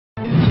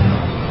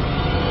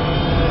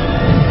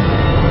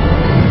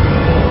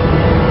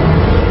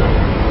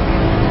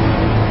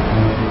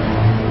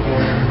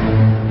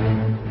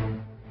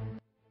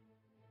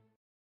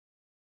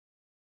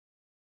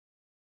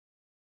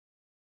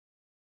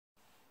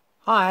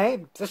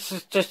Hi, this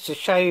is just to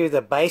show you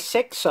the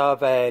basics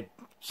of a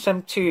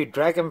Simtoo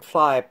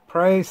Dragonfly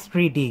Pro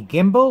 3D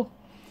Gimbal.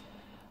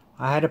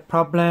 I had a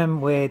problem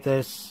where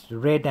this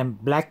red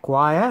and black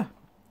wire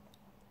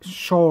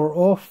shore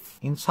off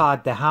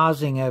inside the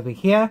housing over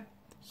here.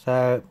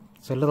 So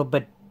it's a little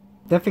bit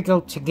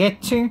difficult to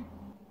get to,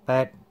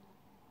 but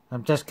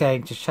I'm just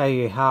going to show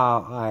you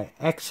how I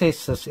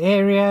access this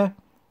area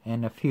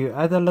and a few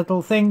other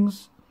little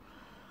things.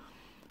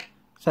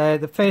 So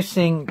the first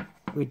thing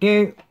we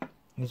do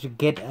is you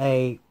get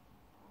a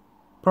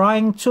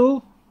prying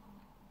tool,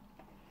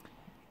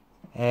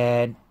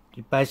 and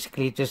you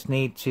basically just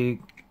need to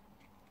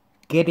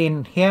get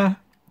in here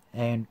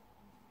and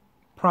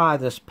pry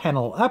this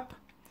panel up.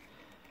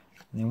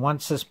 And then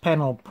once this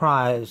panel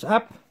pries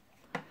up,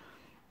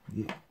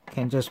 you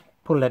can just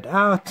pull it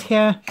out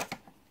here.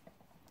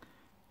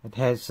 It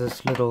has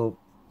this little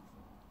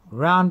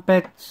round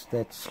bit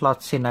that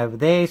slots in over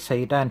there, so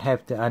you don't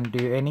have to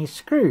undo any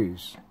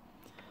screws.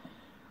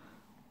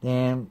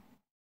 Then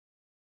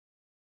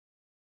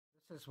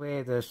this is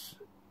where this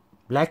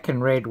black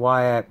and red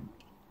wire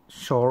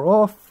shore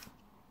off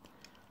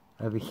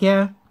over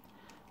here.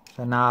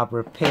 So now I've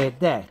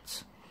repaired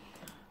that,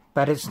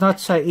 but it's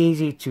not so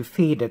easy to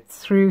feed it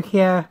through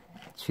here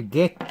to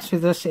get to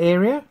this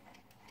area.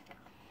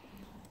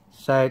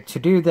 So to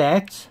do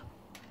that,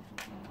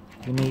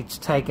 you need to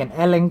take an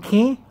Allen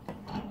key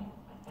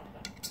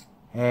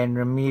and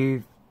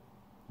remove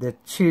the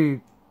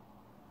two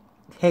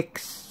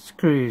hex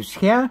screws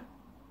here,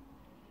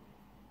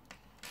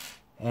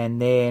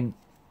 and then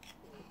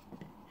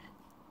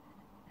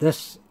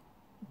this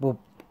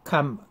will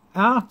come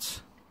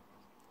out,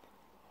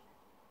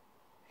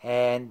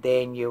 and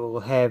then you will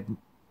have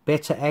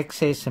better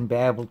access and be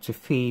able to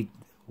feed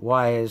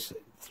wires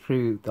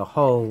through the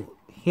hole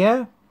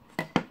here.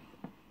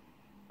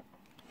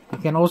 You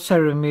can also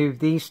remove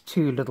these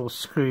two little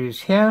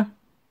screws here.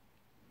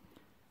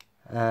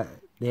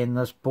 Then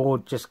this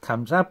board just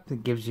comes up.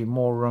 It gives you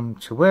more room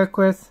to work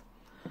with.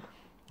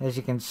 As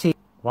you can see,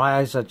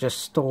 wires are just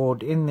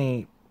stored in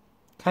the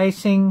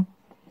casing,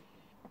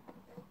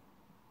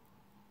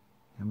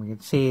 and we can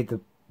see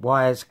the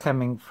wires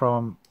coming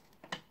from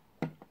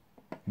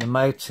the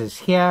motors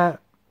here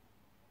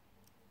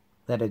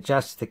that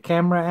adjust the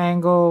camera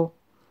angle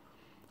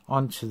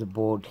onto the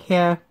board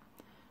here,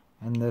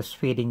 and this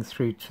feeding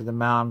through to the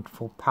mount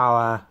for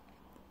power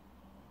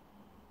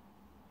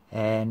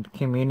and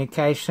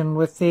communication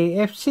with the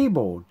FC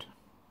board.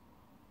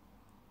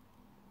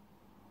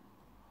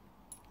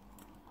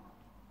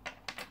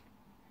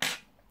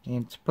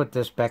 And to put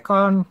this back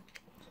on,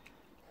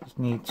 just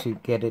need to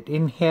get it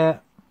in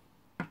here.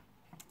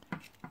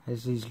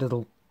 There's these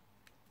little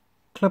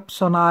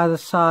clips on either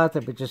side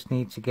that we just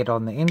need to get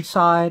on the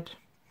inside.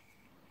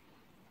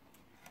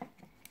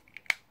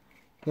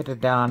 Get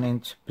it down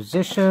into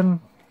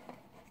position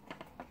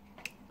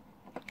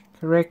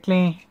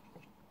correctly.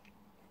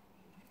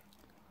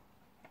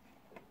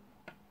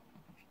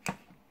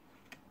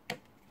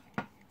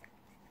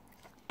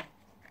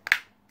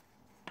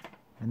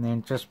 And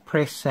then just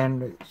press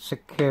and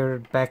secure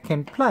it back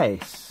in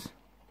place.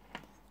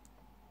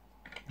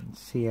 And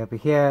see over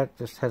here, it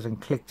just hasn't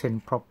clicked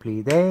in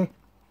properly there.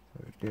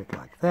 So we do it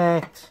like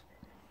that.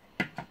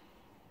 And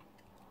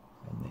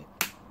then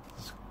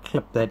just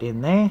clip that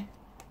in there.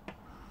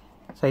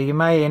 So you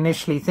may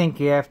initially think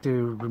you have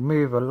to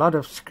remove a lot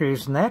of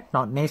screws in that,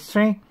 not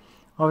necessary.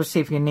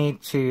 Obviously, if you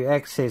need to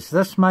access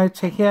this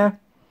motor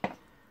here,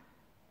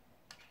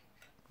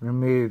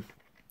 remove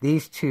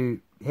these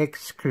two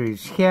hex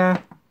screws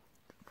here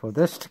for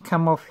this to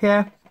come off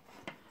here.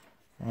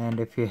 And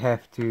if you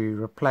have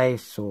to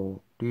replace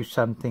or do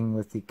something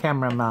with the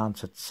camera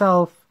mount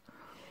itself,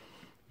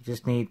 you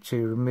just need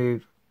to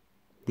remove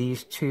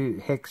these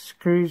two hex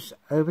screws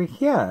over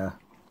here.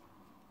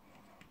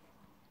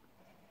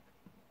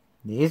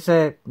 There is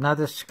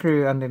another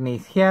screw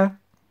underneath here,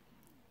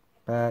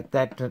 but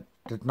that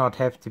did not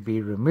have to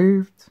be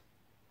removed.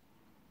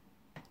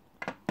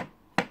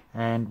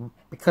 And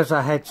because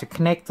I had to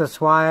connect this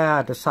wire,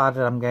 I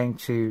decided I'm going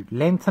to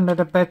lengthen it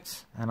a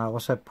bit, and I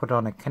also put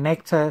on a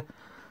connector,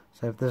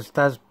 so if this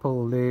does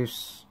pull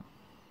loose,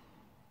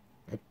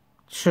 it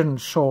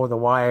shouldn't shore the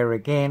wire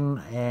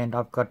again, and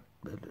I've got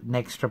an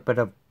extra bit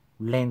of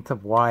length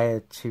of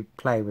wire to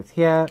play with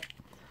here,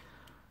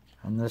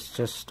 and this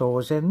just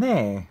stores in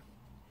there.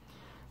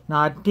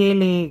 Now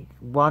ideally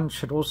one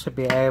should also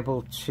be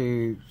able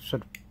to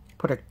sort of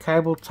put a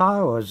cable tie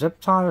or a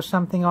zip tie or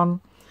something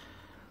on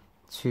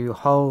to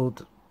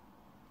hold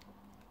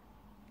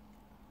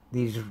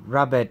these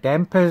rubber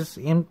dampers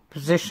in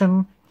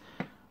position,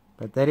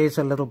 but that is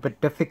a little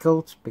bit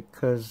difficult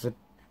because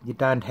you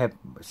don't have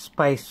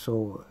space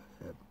or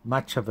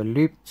much of a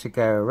loop to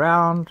go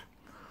around.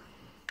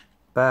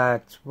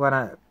 But what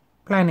I'm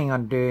planning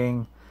on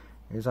doing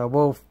is I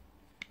will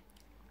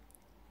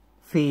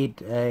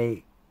feed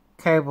a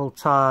cable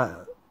tie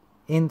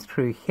in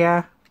through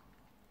here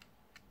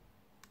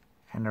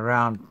and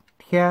around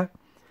here,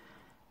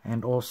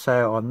 and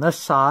also on this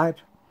side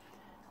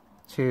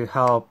to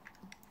help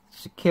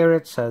secure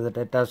it so that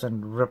it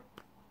doesn't rip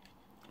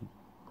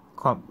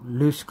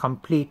loose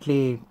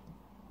completely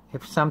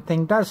if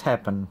something does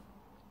happen.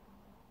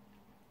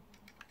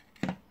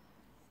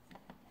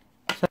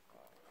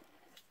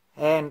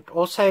 And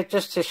also,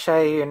 just to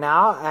show you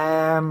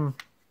now,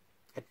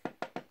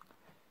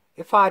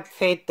 if I'd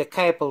fed the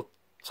cable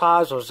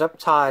ties or zip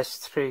ties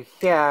through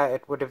here,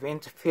 it would have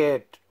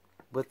interfered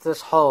with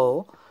this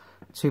hole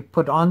to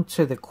put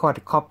onto the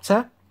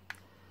quadcopter.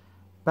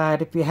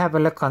 But if you have a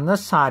look on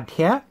this side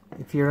here,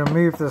 if you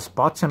remove this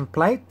bottom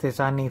plate, there's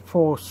only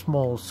 4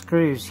 small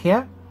screws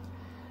here.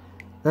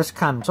 This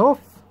comes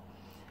off,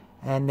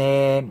 and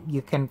then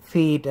you can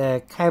feed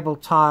a cable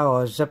tie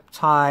or a zip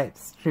tie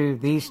through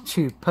these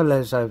 2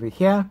 pillars over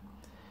here.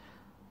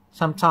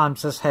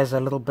 Sometimes this has a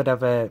little bit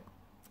of a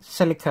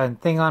silicone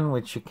thing on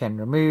which you can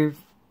remove.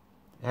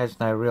 It has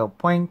no real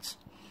point.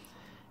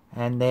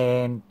 And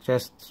then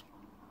just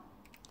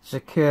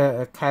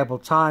secure a cable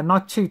tie,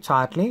 not too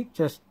tightly,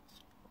 just,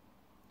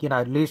 you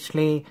know,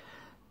 loosely,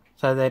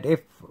 so that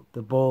if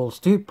the balls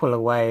do pull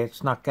away,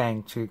 it's not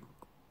going to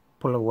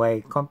pull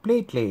away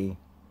completely.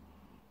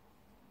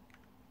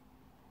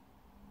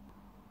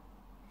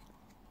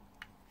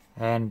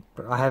 And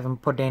I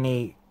haven't put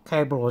any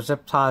cable or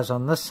zip ties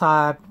on this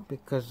side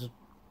because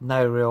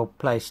no real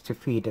place to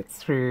feed it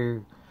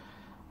through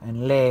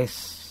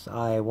unless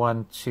I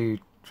want to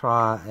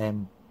try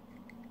and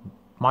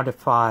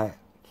modify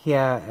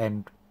here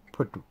and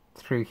put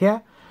through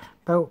here.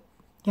 But,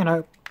 you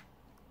know,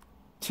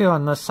 2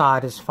 on this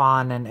side is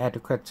fine and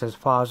adequate as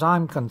far as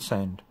I'm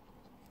concerned.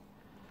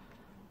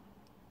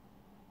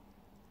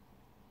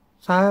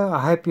 So I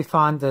hope you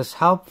find this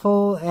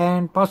helpful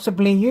and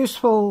possibly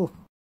useful.